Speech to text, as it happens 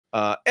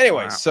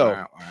Anyway,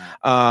 so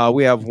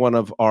we have one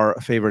of our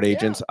favorite Yeah.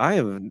 agents.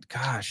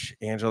 Gosh,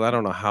 Angela, I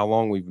don't know how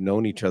long we've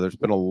known each other. It's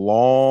been a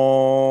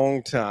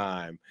long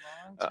time.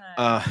 Long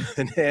time.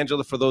 And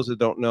Angela, for those that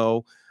don't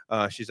know,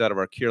 she's out of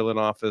our Kierland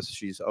office.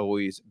 She's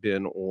always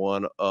been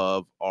one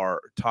of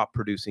our top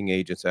producing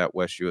agents at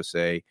West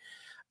USA.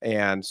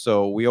 And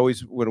so we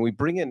always, when we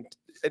bring in,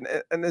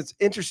 and it's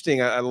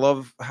interesting, I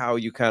love how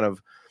you kind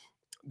of,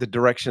 the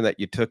direction that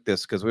you took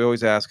this, because we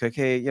always ask,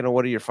 okay,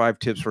 what are your 5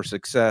 tips for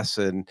success?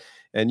 And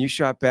you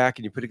shot back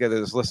and you put together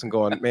this list and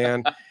going,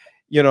 man,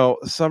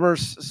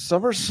 summer's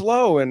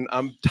slow and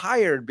I'm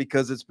tired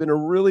because it's been a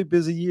really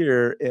busy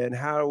year. And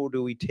how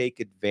do we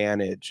take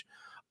advantage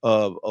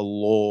of a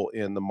lull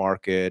in the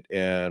market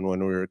and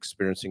when we're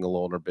experiencing a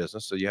lull in our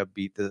business? So you have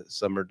beat the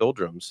summer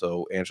doldrums.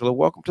 So Angela,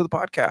 welcome to the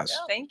podcast.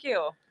 Yeah, thank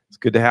you. It's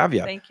good to have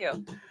you. Thank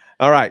you.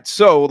 All right,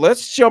 so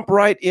let's jump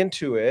right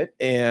into it,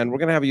 and we're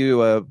going to have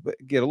you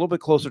get a little bit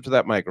closer to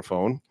that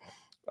microphone.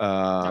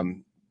 All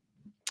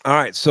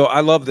right, so I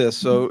love this.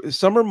 So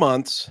summer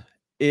months,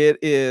 it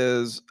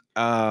is,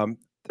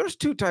 there's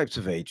 2 types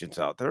of agents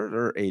out there.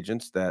 There are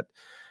agents that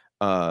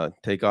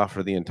take off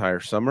for the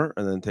entire summer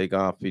and then take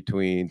off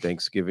between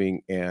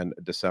Thanksgiving and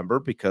December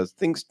because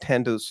things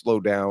tend to slow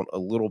down a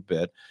little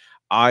bit.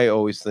 I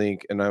always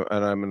think, and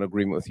I'm in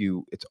agreement with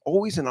you, it's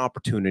always an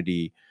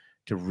opportunity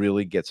to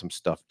really get some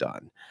stuff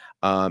done.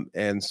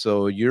 And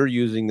so you're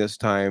using this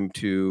time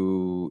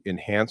to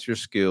enhance your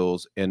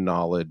skills and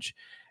knowledge,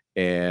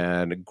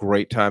 and a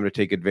great time to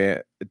take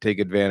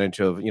advantage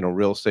of,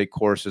 real estate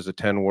courses,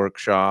 attend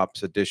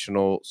workshops,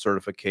 additional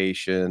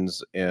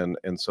certifications,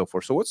 and so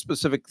forth. So what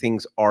specific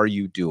things are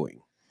you doing?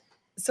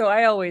 So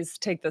I always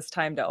take this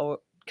time to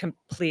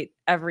complete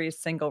every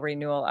single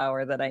renewal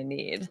hour that I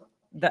need.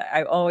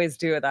 I always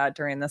do that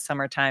during the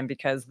summertime,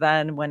 because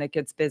then when it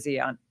gets busy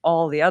on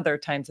all the other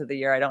times of the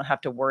year, I don't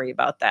have to worry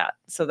about that.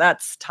 So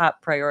that's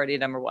top priority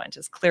number 1,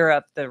 just clear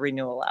up the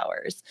renewal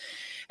hours.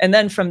 And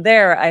then from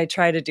there, I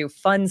try to do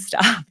fun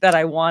stuff that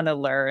I want to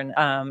learn,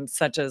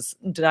 such as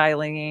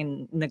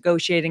dialing,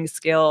 negotiating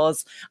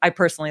skills. I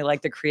personally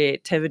like the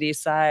creativity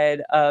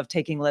side of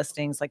taking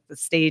listings, like the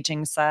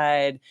staging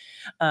side,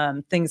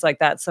 things like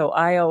that. So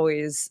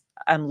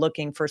I'm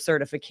looking for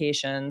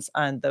certifications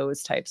on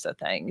those types of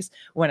things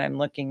when I'm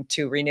looking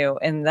to renew.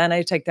 And then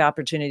I take the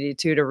opportunity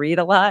to read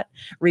a lot,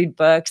 read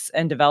books,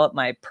 and develop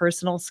my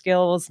personal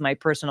skills, my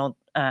personal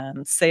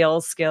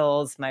sales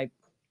skills, my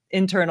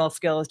internal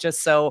skills,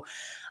 just so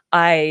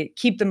I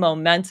keep the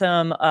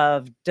momentum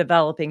of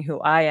developing who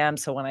I am.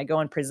 So when I go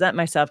and present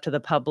myself to the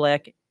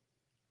public,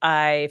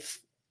 I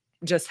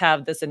just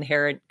have this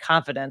inherent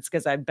confidence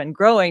because I've been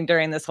growing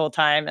during this whole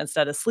time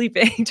instead of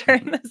sleeping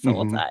during this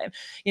whole time.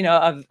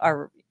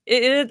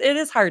 It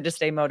is hard to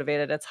stay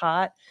motivated. It's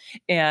hot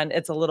and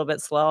it's a little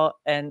bit slow,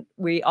 and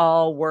we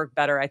all work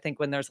better, I think,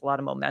 when there's a lot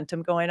of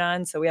momentum going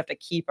on. So we have to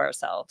keep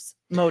ourselves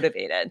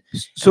motivated.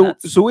 So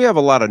we have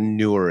a lot of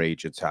newer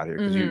agents out here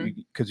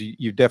because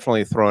you've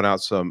definitely thrown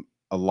out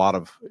a lot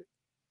of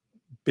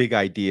big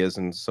ideas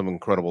and some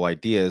incredible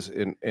ideas,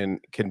 and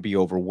can be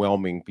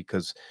overwhelming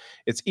because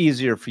it's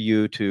easier for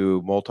you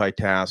to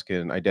multitask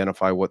and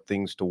identify what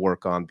things to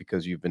work on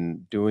because you've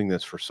been doing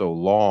this for so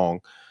long.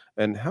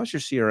 And how's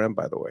your CRM,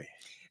 by the way?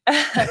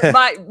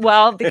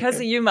 Well, because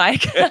of you,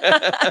 Mike,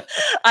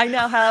 I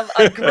now have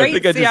a great I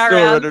think I just threw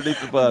her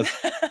underneath the bus.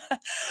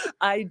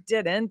 I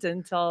didn't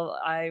until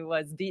I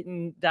was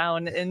beaten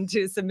down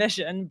into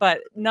submission, but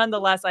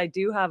nonetheless, I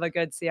do have a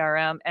good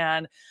CRM,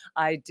 and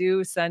I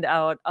do send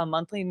out a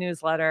monthly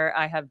newsletter.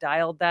 I have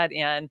dialed that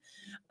in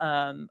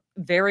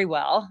very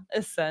well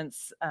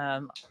since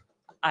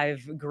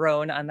I've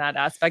grown on that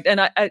aspect, and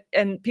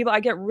I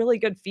get really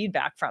good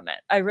feedback from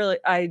it.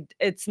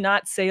 It's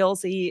not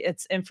salesy,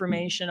 it's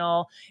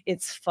informational,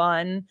 it's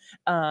fun.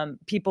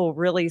 People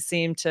really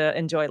seem to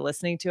enjoy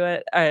listening to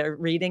it,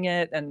 reading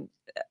it. And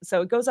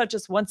so it goes out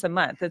just once a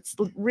month. It's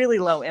really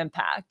low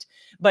impact,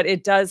 but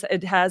it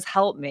has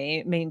helped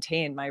me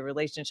maintain my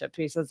relationship,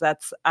 because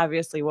that's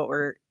obviously what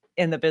we're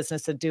in the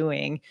business of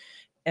doing.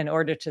 In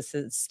order to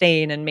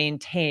sustain and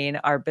maintain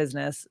our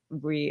business,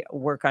 we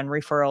work on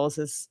referrals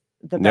is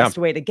the best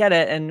way to get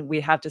it. And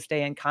we have to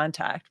stay in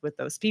contact with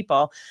those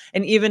people.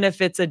 And even if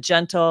it's a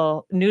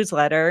gentle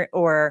newsletter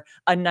or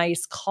a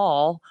nice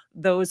call,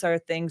 those are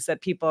things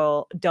that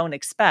people don't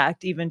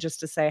expect, even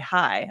just to say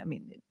hi. I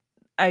mean,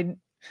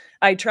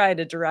 I try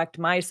to direct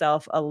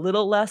myself a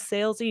little less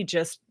salesy,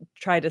 just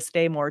try to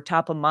stay more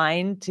top of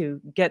mind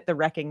to get the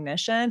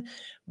recognition.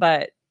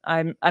 But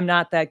I'm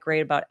not that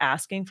great about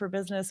asking for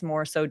business,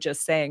 more so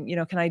just saying,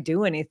 can I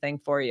do anything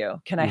for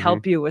you? Can I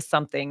help you with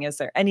something? Is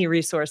there any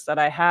resource that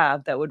I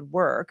have that would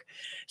work?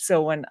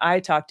 So when I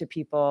talk to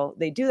people,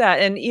 they do that.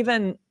 And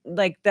even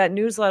like that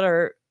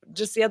newsletter,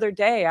 just the other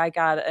day, I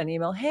got an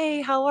email,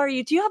 "Hey, how are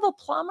you? Do you have a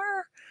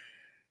plumber?"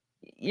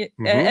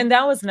 And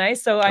that was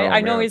nice. So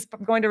I know he's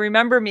going to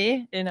remember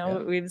me.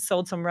 We've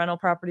sold some rental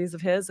properties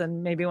of his,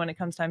 and maybe when it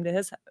comes time to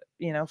his,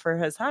 for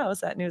his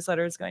house, that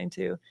newsletter is going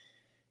to.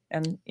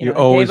 And you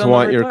always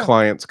want your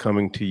clients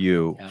coming to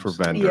you for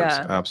vendors.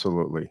 Yeah.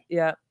 Absolutely.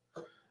 Yeah.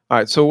 All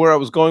right. So where I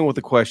was going with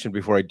the question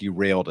before I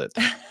derailed it.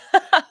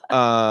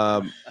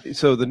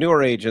 So the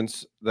newer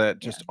agents that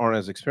just aren't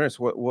as experienced,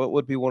 what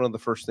would be one of the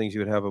first things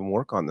you would have them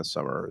work on this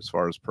summer as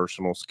far as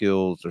personal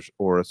skills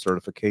or a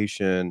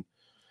certification?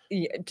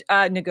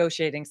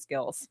 Negotiating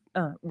skills.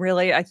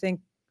 Really, I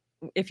think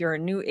if you're a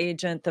new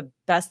agent, the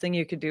best thing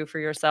you could do for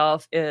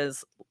yourself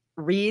is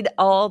read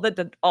all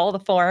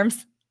the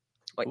forms.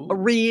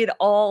 Read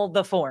all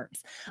the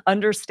forms.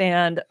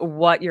 Understand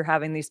what you're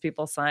having these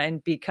people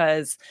sign,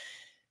 because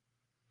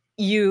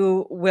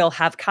you will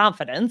have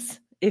confidence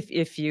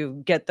if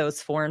you get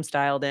those forms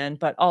dialed in.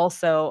 But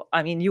also,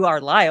 I mean, you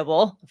are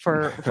liable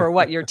for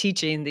what you're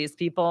teaching these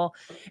people.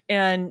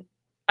 And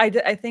I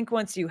think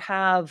once you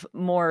have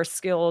more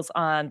skills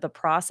on the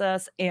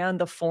process and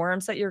the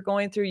forms that you're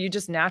going through, you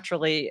just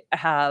naturally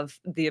have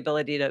the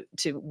ability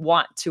to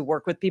want to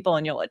work with people,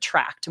 and you'll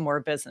attract more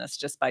business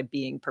just by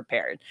being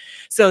prepared.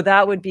 So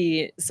that would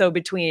be, so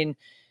between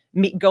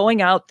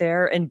going out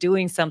there and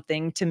doing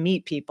something to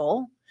meet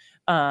people,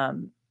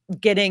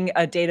 getting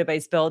a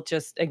database built,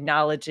 just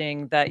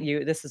acknowledging that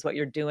this is what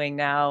you're doing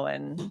now,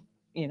 and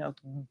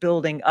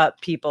building up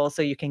people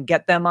so you can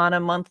get them on a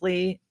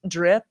monthly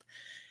drip,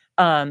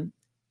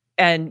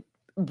 and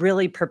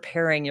really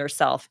preparing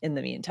yourself in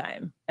the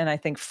meantime. And I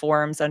think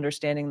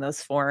understanding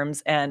those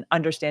forms and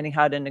understanding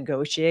how to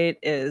negotiate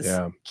is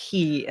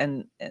key.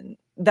 And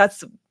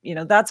that's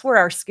where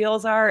our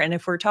skills are. And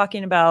if we're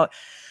talking about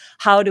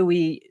how do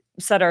we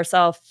set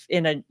ourselves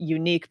in a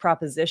unique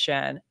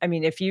proposition, I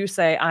mean, if you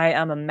say I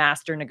am a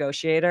master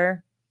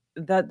negotiator,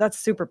 that's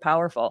super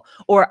powerful.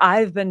 Or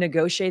I've been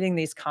negotiating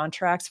these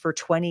contracts for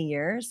 20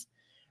 years.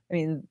 I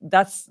mean,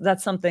 that's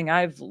something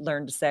I've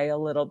learned to say a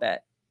little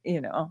bit.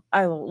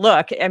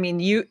 I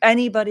mean,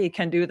 anybody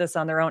can do this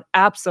on their own.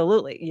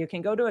 Absolutely. You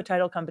can go to a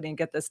title company and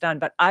get this done.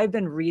 But I've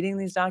been reading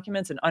these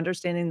documents and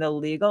understanding the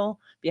legal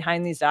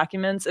behind these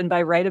documents. And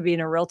by right of being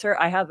a realtor,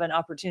 I have an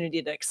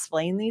opportunity to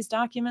explain these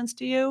documents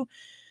to you.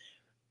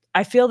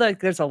 I feel like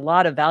there's a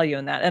lot of value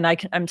in that. And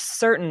I'm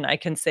certain I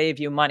can save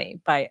you money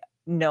by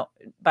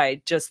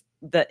just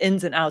the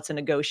ins and outs of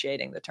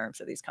negotiating the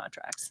terms of these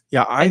contracts.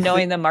 Yeah. And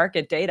knowing the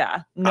market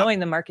data.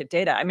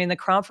 I mean, the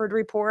Cromford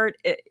report,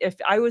 if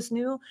I was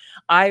new,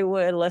 I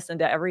would listen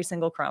to every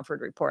single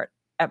Cromford report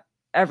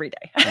every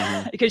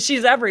day, because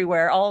she's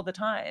everywhere all the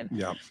time.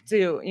 Yeah.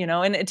 So,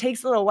 and it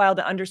takes a little while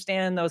to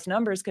understand those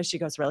numbers because she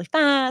goes really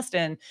fast.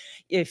 And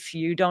if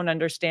you don't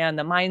understand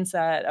the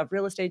mindset of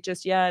real estate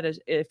just yet,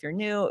 if you're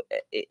new,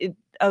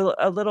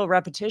 a little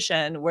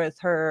repetition with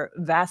her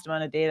vast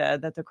amount of data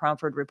that the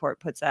Cromford report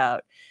puts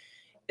out,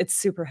 it's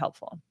super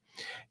helpful.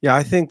 Yeah,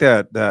 I think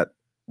that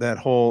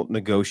whole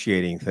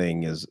negotiating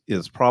thing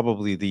is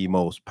probably the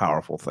most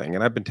powerful thing.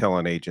 And I've been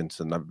telling agents,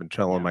 and I've been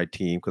telling my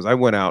team, because I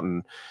went out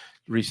and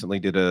recently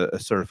did a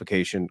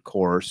certification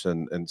course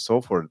and so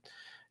forth.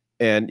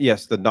 And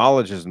yes, the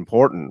knowledge is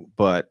important,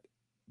 but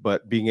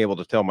being able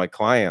to tell my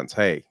clients,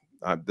 hey,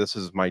 this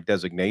is my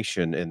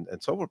designation and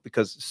so forth,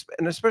 because,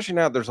 and especially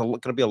now, there's going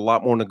to be a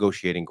lot more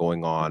negotiating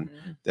going on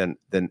than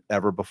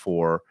ever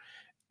before.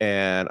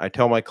 And I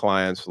tell my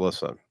clients,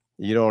 listen,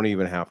 you don't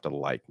even have to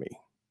like me,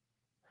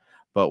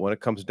 but when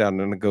it comes down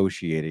to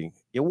negotiating,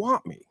 you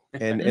want me.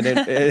 And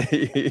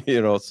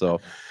so,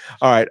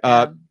 all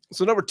right.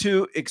 So number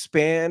 2,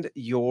 expand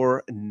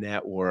your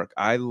network.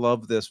 I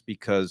love this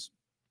because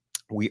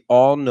we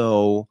all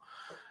know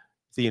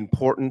the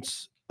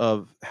importance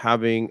of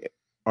having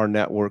our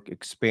network,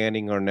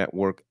 expanding our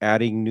network,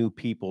 adding new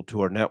people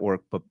to our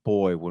network. But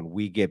boy, when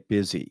we get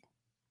busy,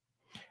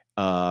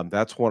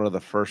 that's one of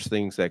the first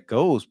things that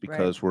goes,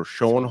 because we're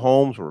showing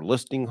homes, we're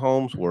listing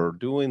homes, we're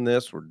doing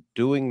this, we're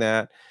doing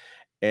that.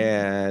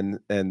 And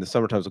the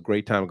summertime is a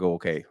great time to go,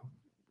 okay,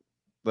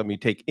 let me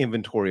take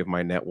inventory of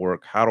my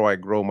network. How do I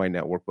grow my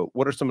network? But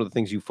what are some of the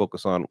things you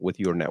focus on with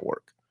your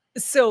network?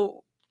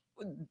 So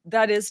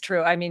that is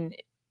true. I mean,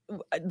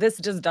 this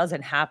just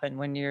doesn't happen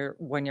when you're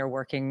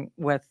working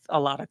with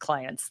a lot of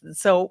clients.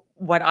 So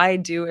what I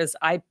do is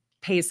I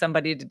pay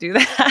somebody to do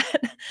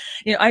that.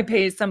 I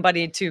pay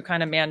somebody to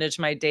kind of manage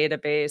my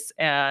database,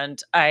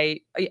 and I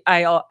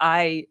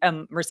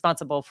am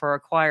responsible for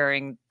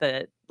acquiring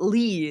the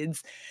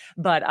leads,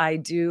 but I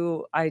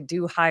do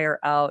hire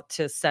out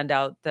to send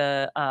out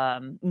the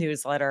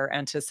newsletter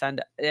and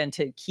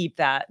to keep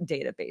that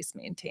database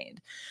maintained.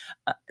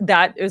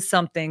 That is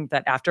something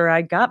that after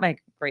I got my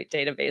great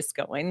database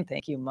going,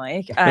 thank you,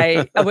 Mike,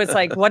 I was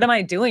like, what am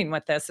I doing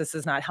with this? This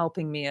is not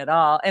helping me at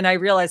all. And I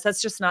realized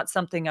that's just not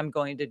something I'm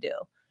going to do.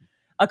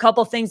 A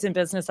couple things in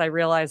business I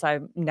realize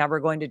I'm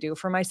never going to do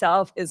for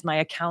myself is my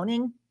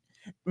accounting,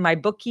 my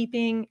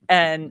bookkeeping,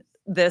 and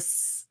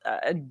this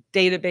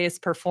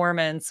database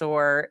performance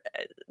or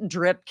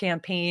drip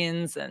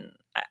campaigns. And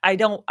I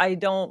don't,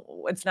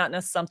 it's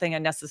not something I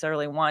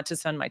necessarily want to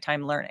spend my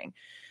time learning.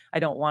 I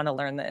don't want to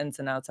learn the ins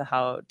and outs of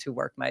how to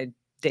work my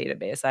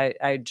database.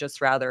 I just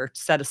rather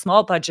set a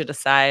small budget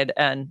aside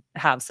and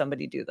have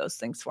somebody do those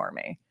things for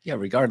me. Yeah,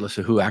 regardless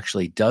of who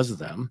actually does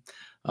them.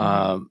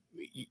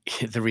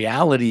 the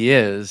reality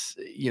is,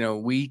 you know,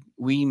 we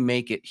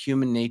make it,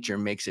 human nature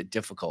makes it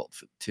difficult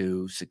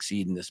to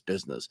succeed in this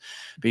business,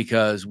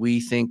 because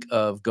we think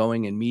of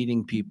going and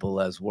meeting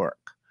people as work.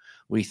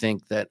 We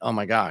think that, oh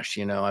my gosh,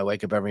 you know, I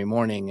wake up every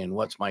morning and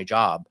what's my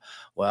job?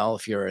 Well,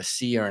 if you're a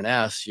C or an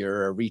S,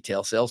 you're a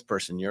retail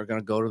salesperson. You're going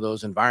to go to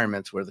those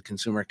environments where the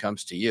consumer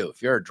comes to you.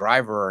 If you're a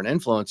driver or an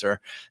influencer,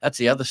 that's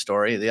the other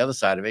story. The other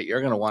side of it,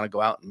 you're going to want to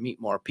go out and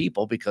meet more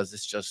people because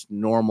it's just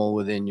normal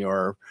within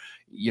your,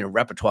 you know,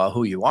 repertoire,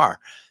 who you are.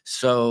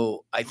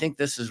 So I think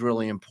this is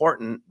really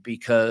important,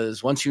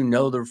 because once you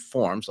know the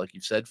forms, like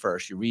you said,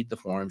 first, you read the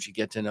forms, you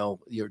get to know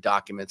your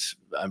documents,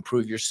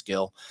 improve your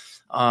skill.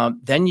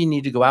 Then you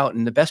need to go out,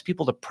 and the best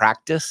people to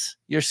practice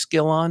your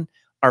skill on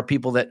are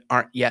people that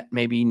aren't yet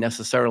maybe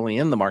necessarily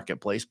in the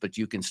marketplace, but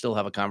you can still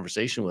have a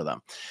conversation with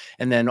them.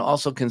 And then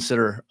also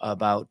consider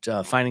about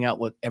finding out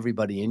what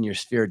everybody in your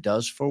sphere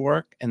does for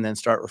work, and then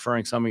start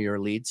referring some of your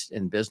leads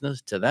in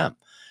business to them.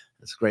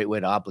 It's a great way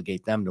to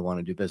obligate them to want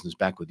to do business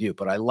back with you.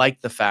 But I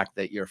like the fact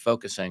that you're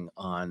focusing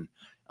on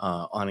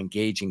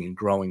engaging and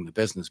growing the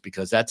business,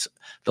 because that's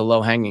the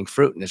low hanging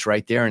fruit, and it's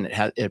right there,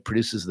 and it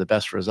produces the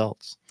best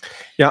results.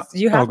 Yeah,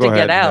 you have to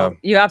get out.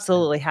 You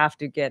absolutely have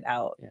to get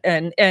out,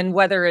 and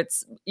whether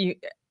it's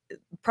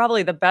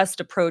probably the best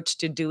approach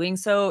to doing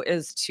so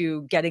is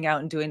to getting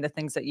out and doing the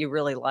things that you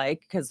really like,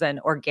 because then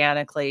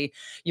organically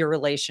your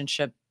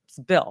relationship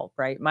build,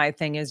 right? My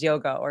thing is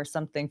yoga or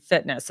something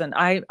fitness. And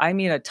I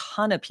meet a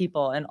ton of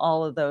people in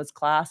all of those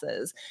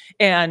classes,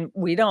 and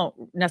we don't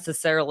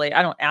necessarily,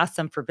 I don't ask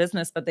them for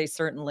business, but they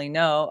certainly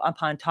know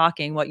upon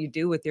talking what you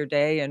do with your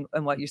day and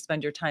what you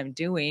spend your time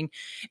doing.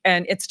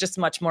 And it's just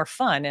much more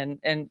fun.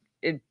 And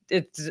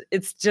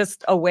it's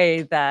just a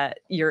way that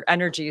your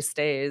energy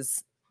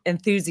stays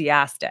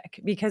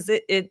enthusiastic, because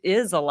it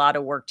is a lot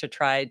of work to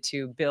try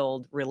to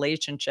build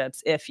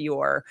relationships if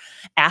you're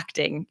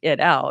acting it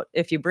out.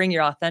 If you bring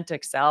your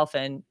authentic self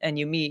and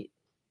you meet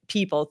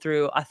people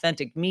through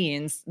authentic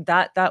means,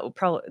 that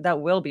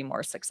will be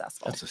more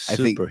successful. That's a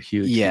super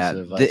huge piece of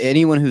advice.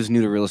 Anyone who's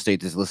new to real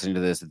estate that's listening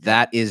to this,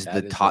 that is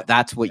the top.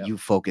 That's what you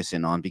focus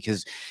in on,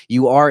 because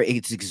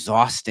it's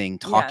exhausting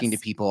talking to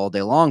people all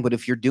day long. But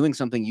if you're doing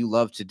something you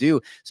love to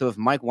do, so if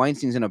Mike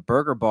Weinstein's in a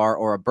burger bar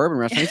or a bourbon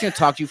restaurant, he's going to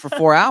talk to you for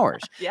 4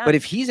 hours. But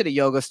if he's at a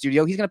yoga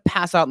studio, he's going to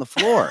pass out on the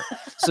floor.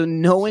 So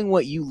knowing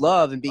what you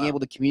love and being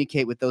able to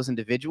communicate with those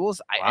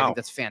individuals, I think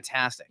that's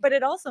fantastic. But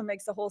it also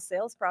makes the whole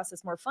sales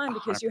process more fun,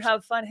 because you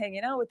have fun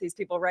hanging out with these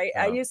people, right?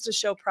 I used to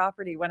show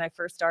property when I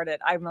first started.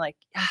 I'm like,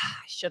 I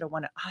should have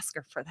won an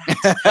Oscar for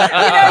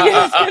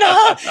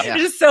that. You're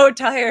just so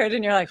tired,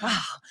 and you're like, wow,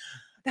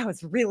 that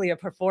was really a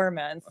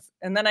performance.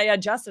 And then I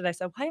adjusted. I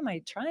said, why am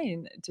I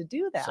trying to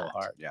do that? So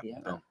hard.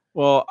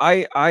 Well,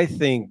 I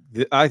think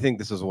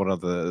this is one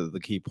of the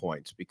key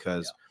points,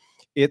 because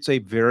it's a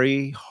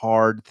very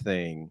hard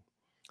thing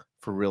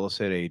for real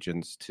estate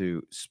agents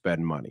to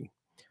spend money.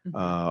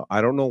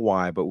 I don't know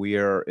why, but we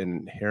are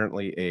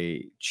inherently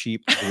a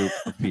cheap group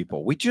of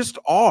people. We just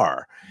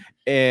are.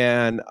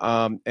 And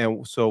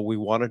so we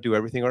want to do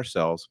everything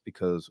ourselves,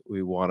 because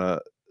we want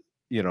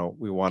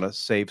to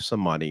save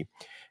some money.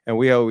 And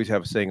we always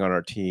have a saying on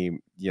our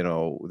team,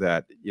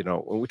 that,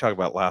 when we talked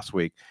about last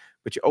week,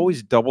 but you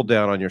always double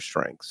down on your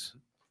strengths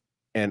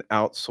and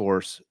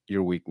outsource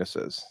your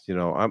weaknesses.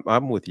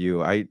 I'm with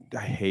you. I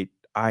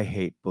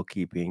hate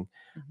bookkeeping.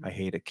 I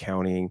hate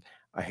accounting.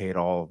 I hate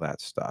all of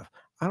that stuff.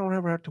 I don't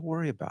ever have to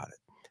worry about it,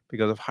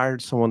 because I've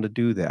hired someone to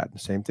do that.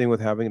 Same thing with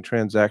having a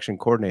transaction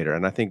coordinator.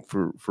 And I think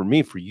for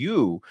me, for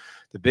you,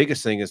 the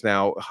biggest thing is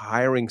now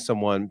hiring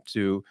someone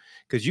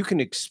because you can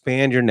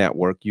expand your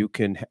network. You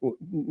can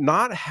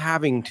not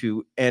having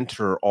to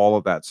enter all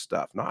of that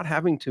stuff, not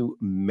having to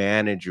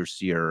manage your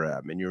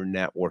CRM and your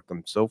network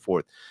and so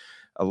forth,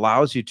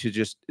 allows you to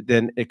just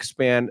then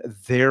expand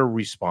their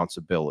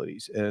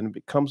responsibilities, and it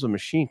becomes a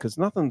machine. Because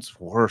nothing's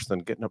worse than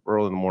getting up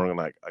early in the morning,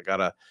 like I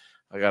gotta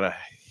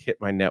hit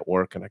my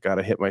network, and I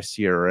gotta hit my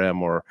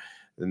CRM, or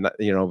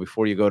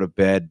before you go to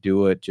bed,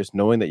 do it. Just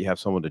knowing that you have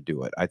someone to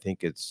do it, I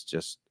think it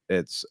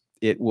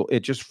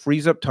just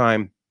frees up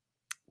time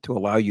to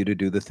allow you to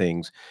do the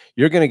things.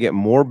 You're going to get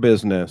more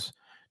business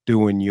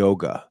doing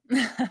yoga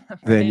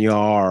than you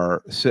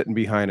are sitting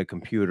behind a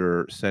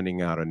computer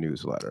sending out a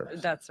newsletter.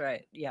 That's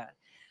right. Yeah.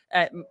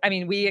 I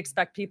mean, we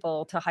expect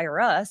people to hire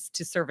us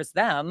to service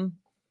them.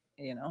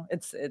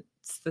 It's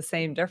the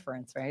same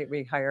difference, right?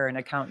 We hire an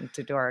accountant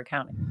to do our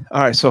accounting.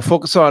 All right. So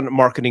focus on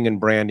marketing and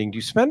branding. Do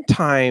you spend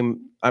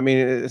time? I mean,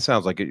 it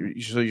sounds like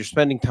it. So you're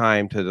spending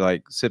time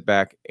to sit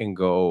back and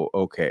go,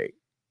 okay,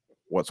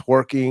 what's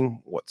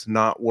working? What's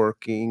not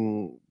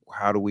working?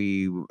 How do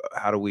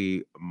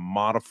we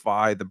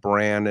modify the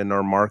brand and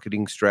our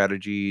marketing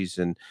strategies?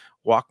 And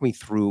walk me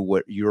through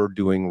what you're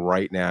doing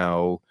right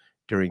now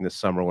during the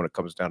summer when it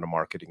comes down to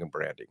marketing and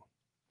branding.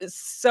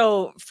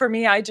 So for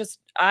me, I'm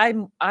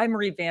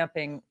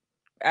revamping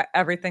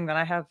everything that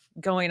I have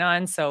going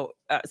on. So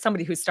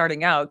somebody who's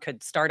starting out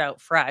could start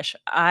out fresh.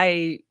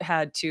 I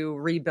had to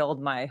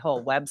rebuild my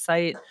whole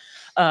website.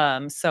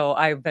 So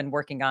I've been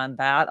working on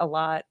that a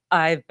lot.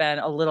 I've been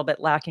a little bit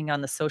lacking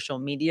on the social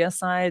media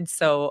side.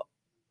 So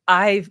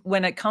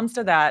when it comes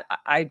to that,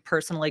 I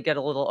personally get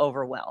a little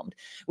overwhelmed,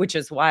 which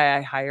is why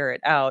I hire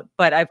it out.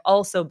 But I've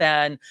also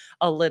been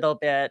a little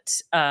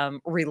bit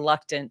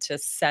reluctant to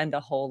send a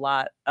whole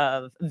lot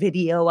of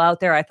video out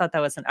there. I thought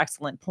that was an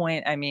excellent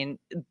point. I mean,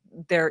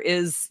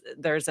 there's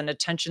an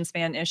attention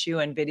span issue,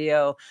 and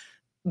video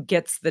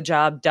gets the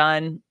job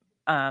done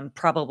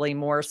probably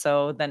more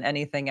so than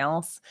anything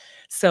else.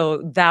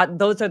 So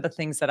those are the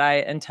things that I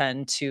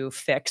intend to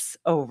fix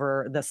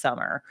over the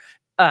summer.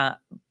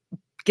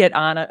 Get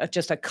on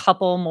just a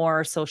couple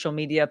more social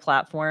media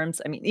platforms.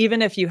 I mean,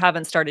 even if you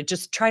haven't started,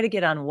 just try to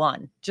get on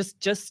one.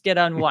 Just get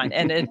on one,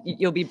 and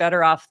you'll be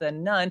better off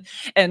than none.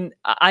 And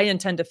I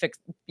intend to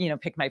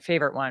pick my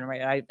favorite one,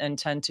 right? I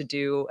intend to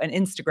do an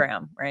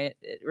Instagram, right?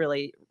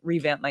 Really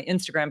revamp my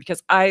Instagram,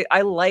 because I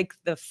like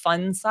the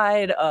fun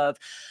side of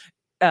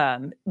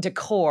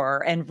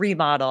decor and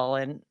remodel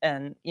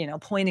and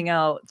pointing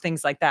out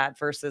things like that,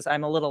 versus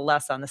I'm a little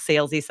less on the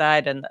salesy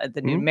side and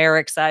the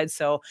numeric side.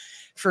 So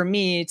for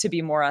me to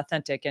be more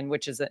authentic, and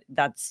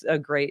that's a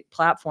great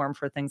platform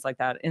for things like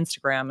that.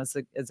 Instagram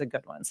is a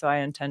good one. So I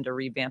intend to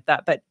revamp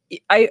that. But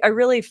I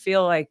really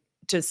feel like,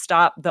 to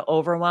stop the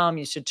overwhelm,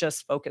 you should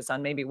just focus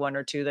on maybe one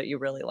or two that you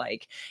really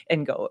like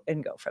and go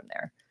from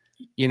there.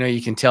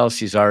 You can tell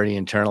she's already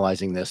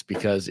internalizing this,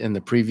 because in the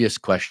previous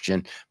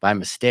question, by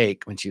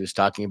mistake, when she was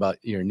talking about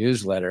your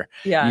newsletter,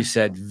 you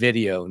said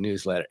video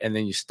newsletter, and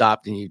then you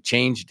stopped and you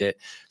changed it.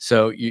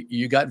 So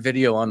you got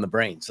video on the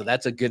brain. So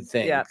that's a good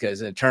thing,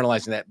 because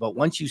internalizing that. But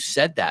once you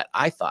said that,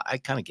 I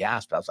kind of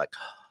gasped. I was like,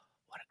 oh,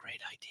 what a great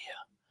idea.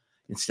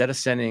 Instead of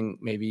sending,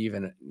 maybe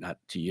even not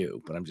to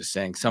you, but I'm just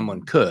saying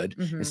someone could,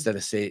 instead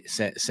of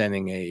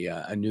sending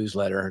a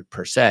newsletter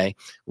per se,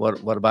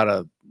 what about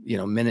a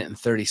minute and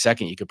 30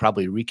 second? You could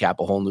probably recap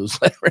a whole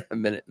newsletter in a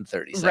minute and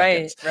 30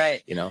 seconds.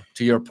 Right.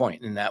 To your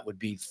point, and that would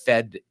be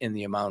fed in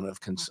the amount of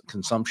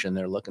consumption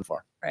they're looking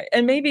for. Right.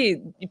 And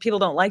maybe people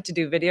don't like to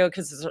do video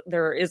because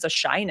there is a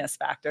shyness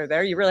factor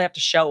there. You really have to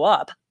show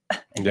up,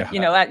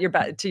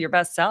 at to your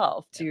best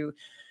self.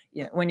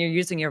 When you're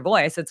using your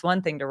voice, it's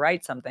one thing to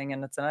write something,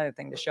 and it's another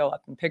thing to show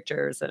up in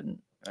pictures and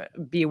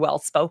be well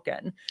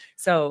spoken.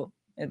 So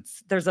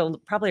there's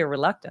probably a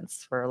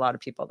reluctance for a lot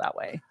of people that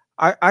way.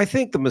 I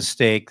think the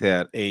mistake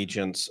that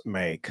agents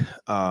make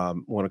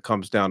when it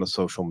comes down to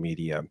social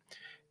media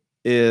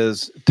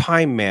is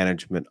time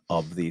management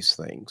of these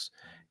things.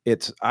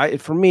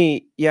 For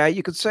me,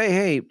 you could say,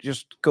 hey,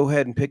 just go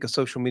ahead and pick a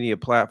social media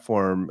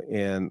platform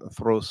and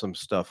throw some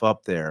stuff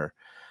up there.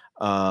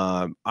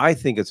 I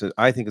think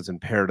it's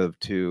imperative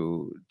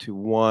to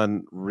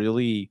one,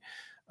 really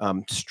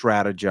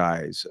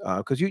strategize,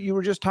 because you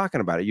were just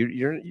talking about it.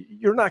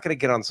 You're not going to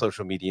get on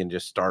social media and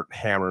just start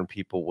hammering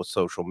people with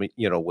social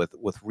media,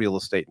 with real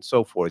estate and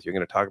so forth. You're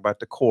going to talk about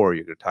decor.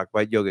 You're going to talk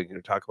about yoga. You're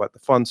going to talk about the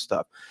fun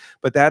stuff.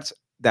 But that's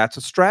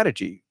a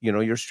strategy.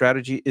 Your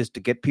strategy is to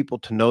get people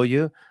to know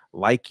you,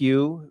 like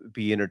you,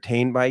 be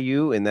entertained by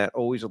you, and that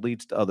always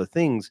leads to other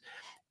things.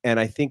 And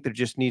I think there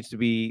just needs to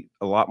be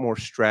a lot more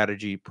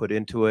strategy put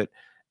into it,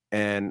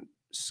 and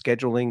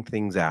scheduling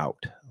things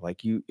out.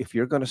 Like if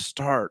you're going to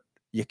start,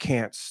 you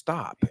can't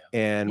stop.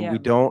 And we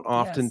don't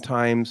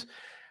oftentimes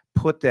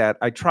put that.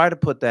 I try to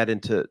put that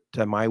into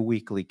my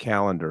weekly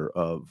calendar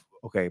of,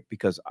 okay,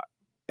 because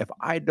if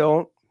I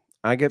don't,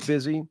 I get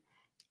busy.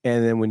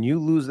 And then when you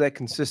lose that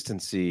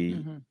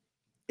consistency,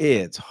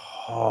 it's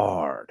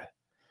hard.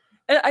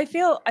 I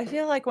feel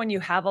like when you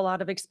have a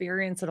lot of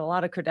experience and a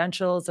lot of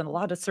credentials and a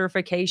lot of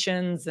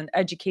certifications and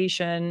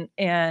education,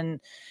 and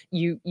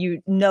you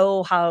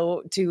know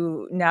how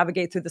to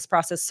navigate through this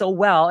process so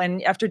well,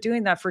 and after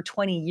doing that for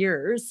 20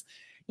 years,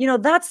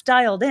 that's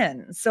dialed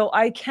in. So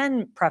I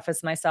can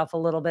preface myself a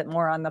little bit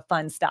more on the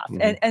fun stuff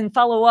and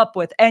follow up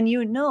with, and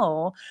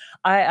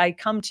I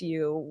come to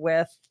you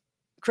with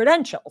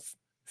credentials.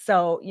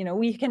 So,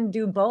 we can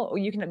do both.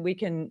 We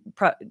can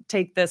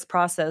take this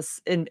process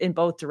in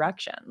both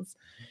directions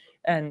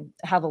and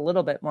have a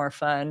little bit more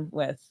fun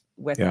with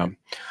it. All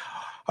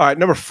right.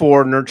 Number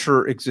 4,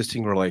 nurture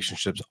existing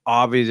relationships.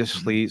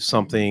 Obviously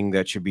something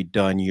that should be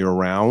done year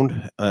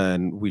round,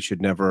 and we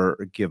should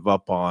never give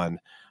up on.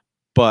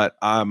 But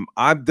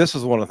this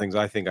is one of the things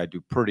I think I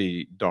do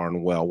pretty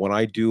darn well when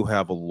I do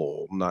have a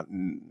lull, not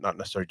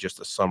necessarily just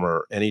the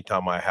summer.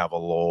 Anytime I have a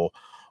lull,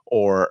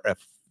 or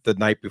if the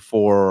night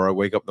before, or I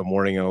wake up in the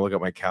morning and I look at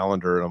my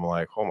calendar and I'm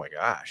like, oh my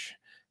gosh,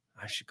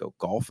 I should go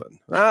golfing.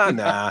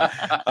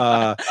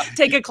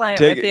 Take a client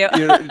with you.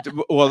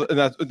 Well,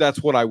 and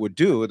that's what I would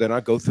do. Then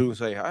I'd go through and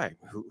say, hi,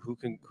 who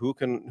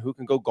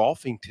can go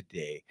golfing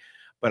today?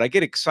 But I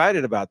get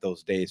excited about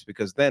those days,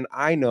 because then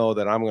I know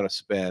that I'm going to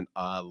spend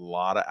a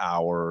lot of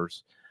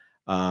hours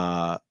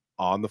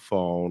on the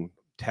phone,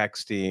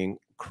 texting,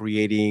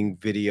 creating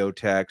video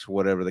text,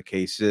 whatever the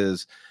case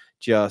is,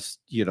 just,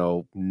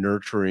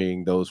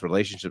 nurturing those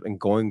relationships and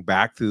going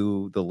back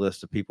through the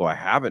list of people I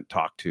haven't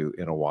talked to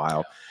in a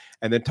while.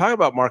 And then talking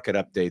about market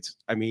updates.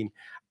 I mean,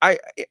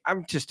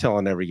 I'm just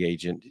telling every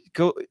agent,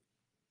 go,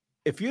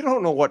 if you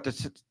don't know what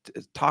to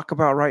talk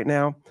about right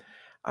now,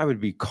 I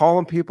would be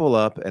calling people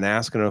up and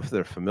asking them if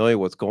they're familiar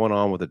with what's going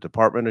on with the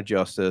Department of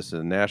Justice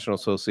and the National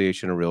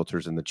Association of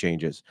Realtors and the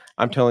changes.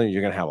 I'm telling you,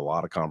 you're going to have a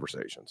lot of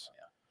conversations.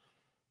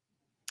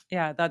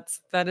 Yeah,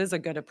 that is a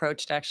good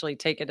approach to actually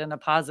take it in a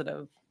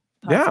positive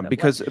Yeah, way.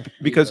 because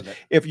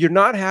if you're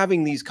not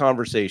having these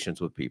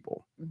conversations with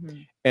people,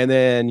 and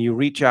then you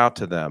reach out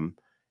to them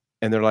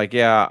and they're like,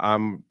 yeah,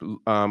 I'm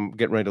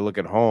getting ready to look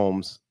at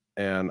homes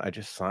and I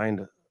just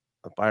signed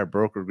a buyer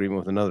broker agreement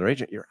with another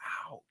agent, you're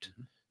out.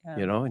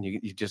 And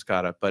you just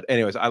gotta. But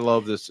anyways, I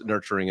love this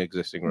nurturing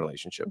existing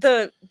relationships.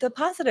 The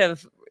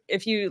positive,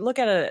 if you look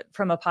at it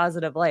from a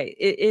positive light,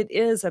 it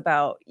is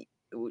about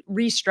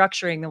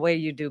restructuring the way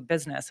you do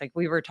business. Like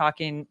we were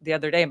talking the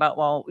other day about,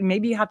 well,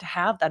 maybe you have to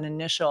have that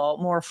initial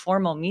more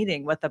formal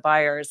meeting with the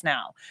buyers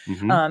now.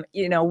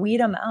 Weed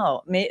them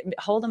out,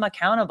 hold them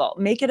accountable,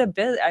 make it a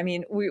bit. I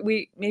mean,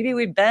 maybe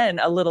we've been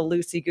a little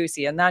loosey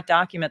goosey, and that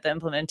document the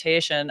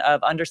implementation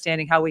of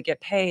understanding how we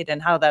get paid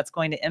and how that's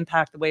going to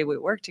impact the way we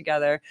work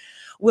together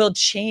will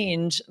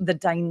change the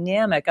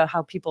dynamic of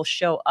how people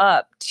show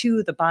up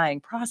to the buying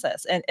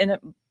process. And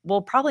it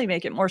will probably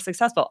make it more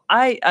successful.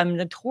 I am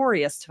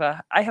notorious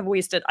I have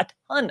wasted a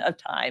ton of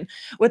time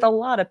with a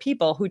lot of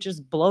people who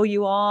just blow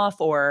you off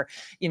or,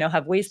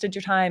 have wasted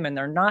your time and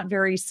they're not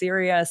very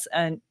serious.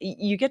 And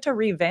you get to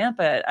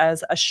revamp it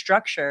as a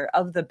structure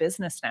of the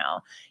business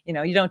now.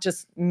 You don't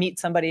just meet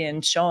somebody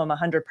and show them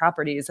 100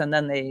 properties and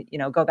then they,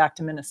 go back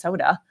to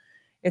Minnesota.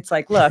 It's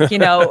like, look,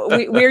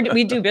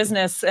 we do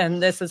business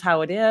and this is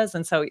how it is.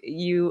 And so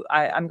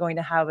I'm going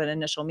to have an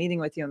initial meeting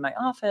with you in my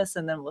office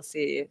and then we'll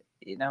see,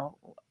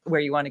 where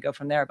you want to go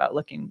from there about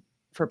looking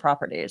for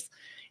properties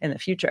in the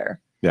future.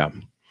 Yeah.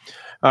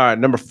 All right.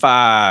 Number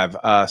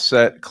 5,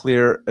 set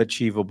clear,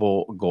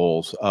 achievable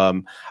goals.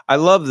 I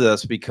love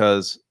this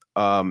because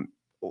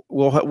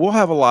we'll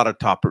have a lot of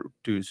top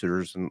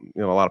producers and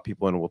a lot of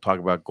people, and we'll talk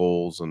about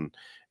goals and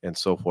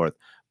so forth.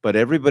 But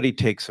everybody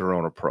takes their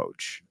own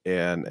approach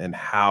and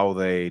how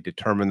they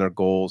determine their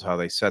goals, how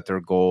they set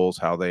their goals,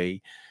 how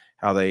they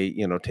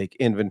take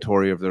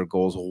inventory of their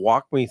goals.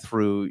 Walk me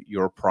through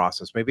your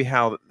process, maybe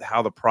how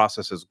the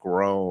process has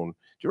grown.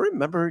 Do you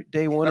remember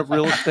day one of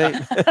real estate?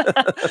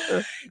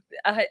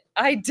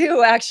 I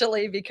do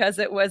actually, because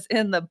it was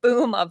in the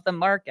boom of the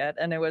market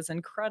and it was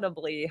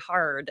incredibly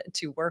hard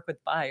to work with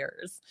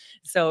buyers.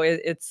 So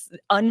it's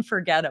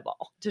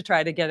unforgettable to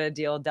try to get a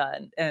deal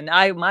done. And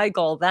my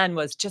goal then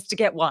was just to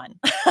get one,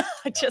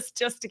 just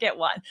to get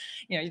one.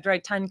 You'd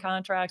write 10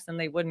 contracts and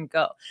they wouldn't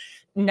go.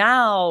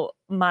 Now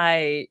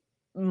my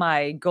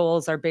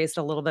goals are based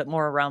a little bit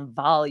more around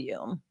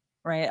volume.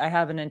 Right. I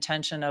have an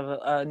intention of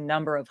a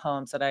number of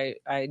homes that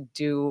I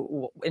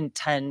do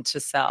intend to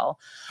sell.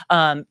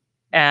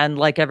 And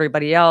like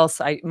everybody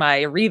else,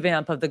 my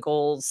revamp of the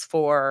goals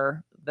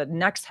for the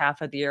next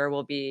half of the year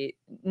will be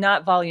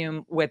not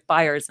volume with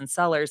buyers and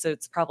sellers.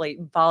 It's probably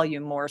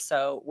volume more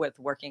so with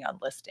working on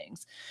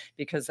listings,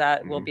 because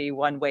that will be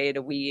one way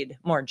to weed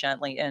more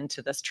gently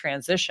into this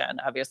transition.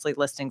 Obviously,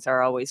 listings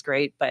are always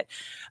great. But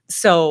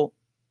so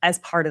as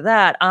part of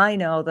that, I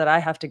know that I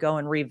have to go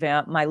and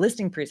revamp my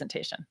listing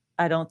presentation.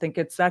 I don't think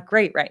it's that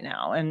great right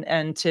now. And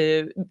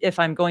if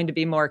I'm going to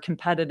be more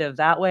competitive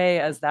that way,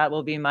 as that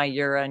will be my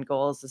year-end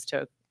goals, is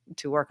to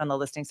work on the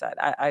listing side.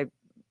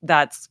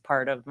 That's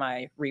part of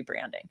my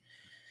rebranding.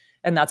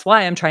 And that's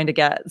why I'm trying to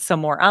get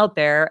some more out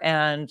there.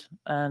 And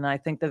I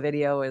think the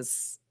video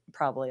is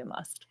probably a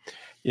must.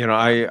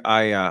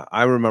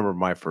 I remember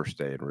my first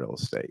day in real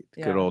estate,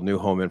 good old New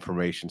Home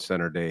Information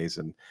Center days.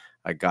 And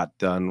I got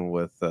done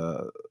with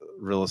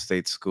real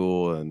estate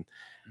school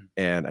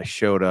and I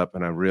showed up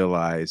and I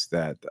realized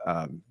that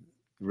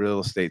real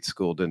estate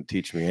school didn't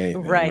teach me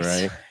anything.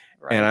 Right.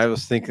 And I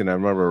was thinking, I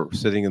remember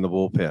sitting in the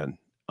bullpen.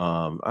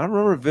 I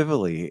remember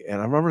vividly.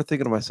 And I remember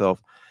thinking to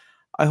myself,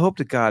 I hope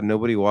to God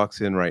nobody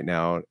walks in right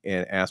now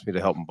and asks me to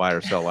help them buy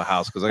or sell a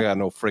house, because I got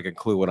no freaking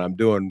clue what I'm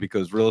doing,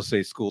 because real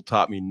estate school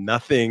taught me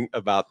nothing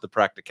about the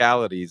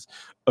practicalities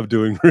of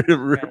doing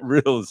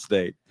real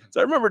estate.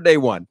 So I remember day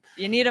one.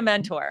 You need a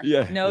mentor.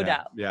 No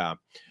doubt. Yeah.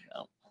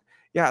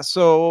 Yeah.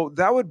 So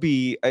that would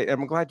be,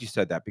 I'm glad you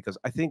said that, because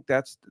I think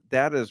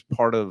that is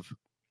part of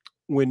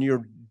when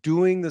you're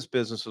doing this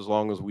business as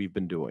long as we've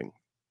been doing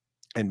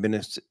and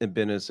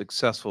been as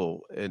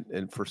successful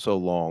and for so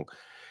long.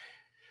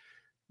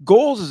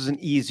 Goals is an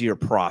easier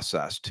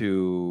process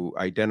to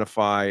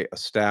identify,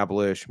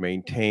 establish,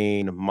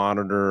 maintain,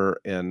 monitor,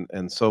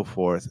 and so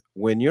forth.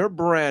 When you're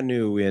brand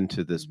new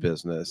into this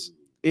business,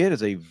 it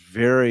is a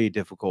very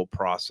difficult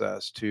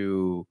process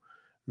to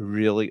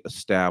really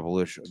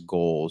establish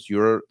goals.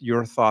 Your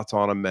thoughts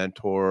on a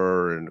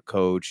mentor and a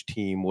coach,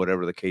 team,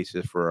 whatever the case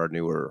is for our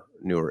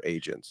newer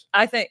agents.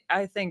 I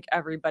think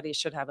everybody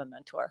should have a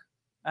mentor.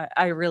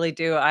 I really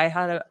do. I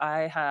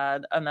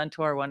had a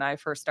mentor when I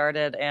first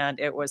started, and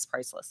it was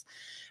priceless.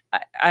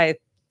 I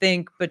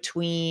think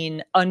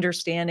between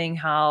understanding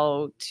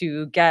how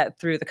to get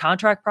through the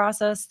contract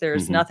process,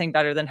 there's nothing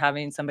better than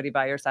having somebody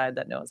by your side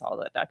that knows all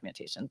the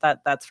documentation.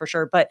 That's for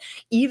sure. But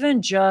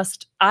even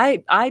just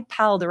I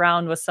palled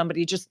around with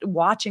somebody just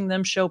watching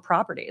them show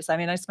properties. I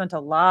mean, I spent a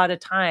lot of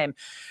time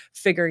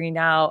figuring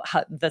out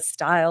how the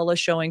style of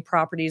showing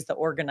properties, the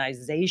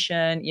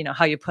organization,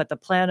 how you put the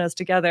planos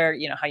together,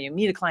 how you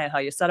meet a client, how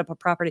you set up a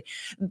property.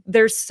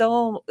 There's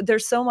so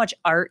much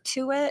art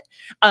to it.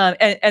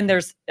 And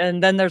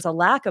then there's a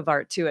lack of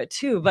art to it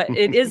too, but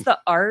it is the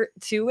art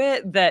to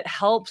it that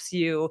helps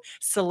you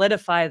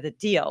solidify the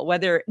deal,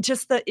 whether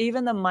just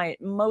even the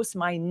most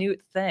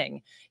minute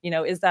thing,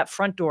 is that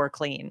front door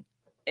clean?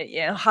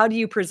 How do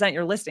you present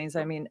your listings?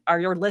 I mean, are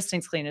your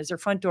listings clean? Is your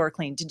front door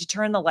clean? Did you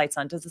turn the lights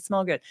on? Does it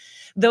smell good?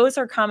 Those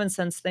are common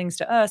sense things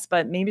to us,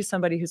 but maybe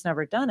somebody who's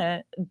never done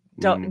it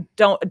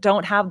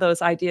don't have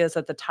those ideas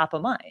at the top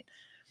of mind.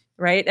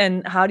 Right.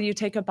 And how do you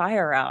take a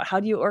buyer out? How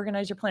do you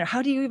organize your planner?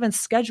 How do you even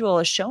schedule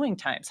a showing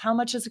times? How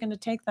much is it going to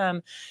take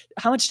them?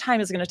 How much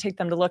time is it going to take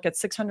them to look at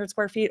 600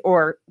 square feet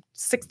or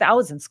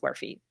 6,000 square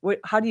feet?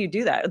 How do you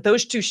do that?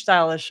 Those two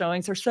style of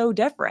showings are so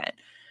different,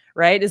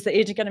 right? Is the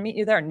agent going to meet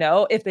you there?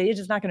 No. If the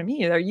agent's not going to meet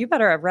you there, you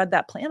better have read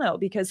that plan out,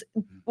 because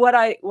what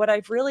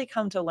I've really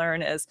come to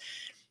learn is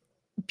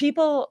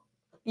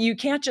you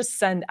can't just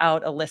send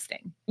out a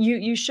listing.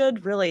 You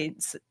should really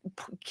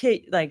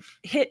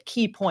hit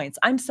key points.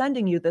 I'm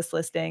sending you this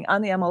listing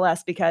on the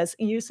MLS because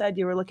you said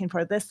you were looking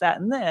for this, that,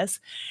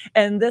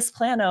 and this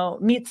plano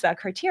meets that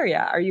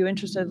criteria. Are you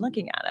interested in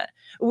looking at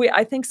it?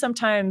 I think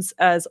sometimes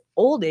as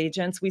old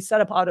agents, we set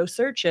up auto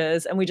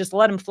searches and we just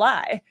let them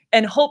fly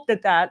and hope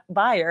that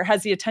buyer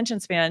has the attention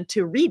span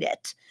to read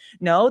it.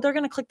 No, they're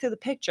going to click through the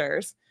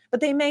pictures, but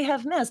they may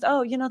have missed, that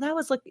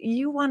was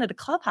you wanted a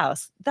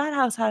clubhouse. That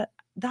house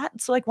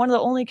that's like one of the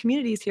only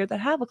communities here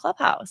that have a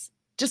clubhouse.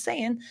 Just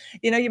saying,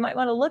 you might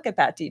want to look at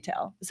that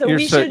detail. So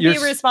we should be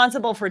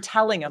responsible for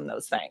telling them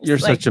those things. You're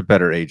such a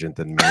better agent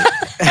than me.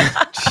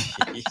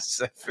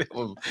 Jeez, I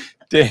feel,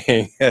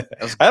 dang.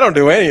 I don't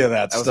do any of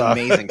that stuff. That was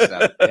amazing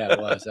stuff. Yeah, it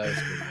was. That was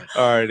pretty good.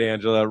 All right,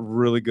 Angela,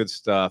 really good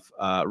stuff.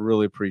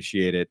 Really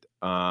appreciate it.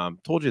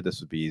 Told you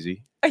this would be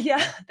easy.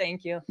 Yeah,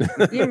 thank you.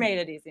 You made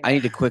it easy. I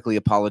need to quickly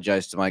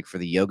apologize to Mike for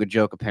the yoga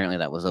joke. Apparently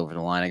that was over the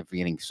line. I'm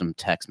getting some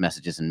text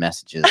messages and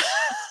messages.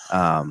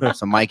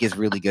 So Mike is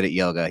really good at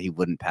yoga. He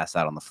wouldn't pass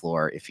out on the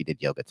floor if he did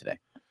yoga today.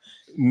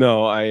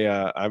 No,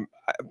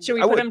 should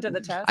we put him to the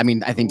test? I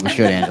mean, I think we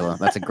should, Angela.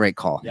 That's a great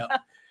call. Yep.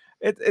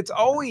 It's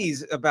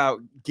always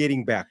about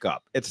getting back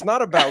up. It's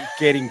not about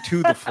getting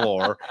to the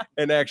floor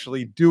and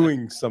actually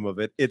doing some of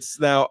it. It's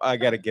now I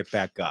got to get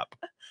back up.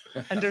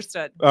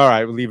 Understood. All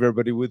right, we'll leave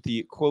everybody with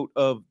the quote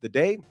of the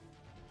day.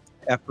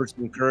 Efforts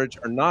and courage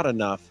are not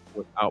enough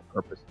without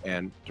purpose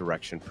and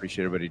direction.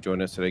 Appreciate everybody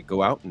joining us today.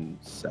 Go out and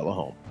sell a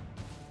home.